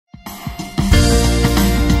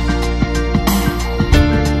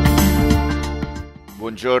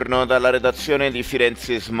Buongiorno dalla redazione di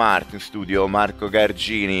Firenze Smart, in studio Marco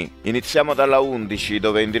Gargini. Iniziamo dalla 11,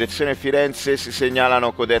 dove in direzione Firenze si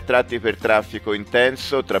segnalano code a tratti per traffico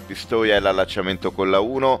intenso tra Pistoia e l'allacciamento con la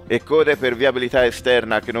 1 e code per viabilità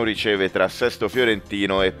esterna che non riceve tra Sesto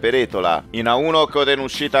Fiorentino e Peretola. In A1 code in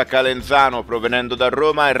uscita a Calenzano provenendo da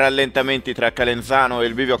Roma e rallentamenti tra Calenzano e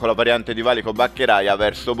il bivio con la variante di Valico Baccheraia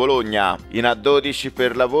verso Bologna. In A12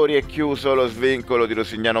 per lavori è chiuso lo svincolo di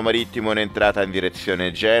Rosignano Marittimo in entrata in direzione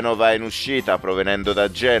Genova e in uscita provenendo da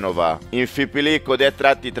Genova. In Fipili code a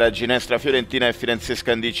tratti tra Ginestra Fiorentina e Firenze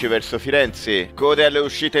Scandicci verso Firenze. Code alle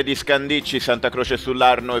uscite di Scandicci, Santa Croce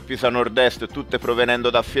sull'Arno e Pisa Nord-Est, tutte provenendo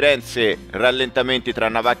da Firenze. Rallentamenti tra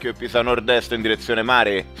Navacchio e Pisa Nord-Est in direzione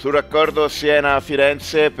mare. Sul raccordo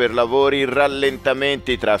Siena-Firenze per lavori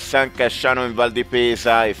rallentamenti tra San Casciano in Val di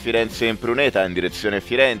Pesa e Firenze in Pruneta in direzione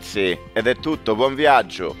Firenze. Ed è tutto, buon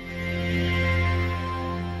viaggio!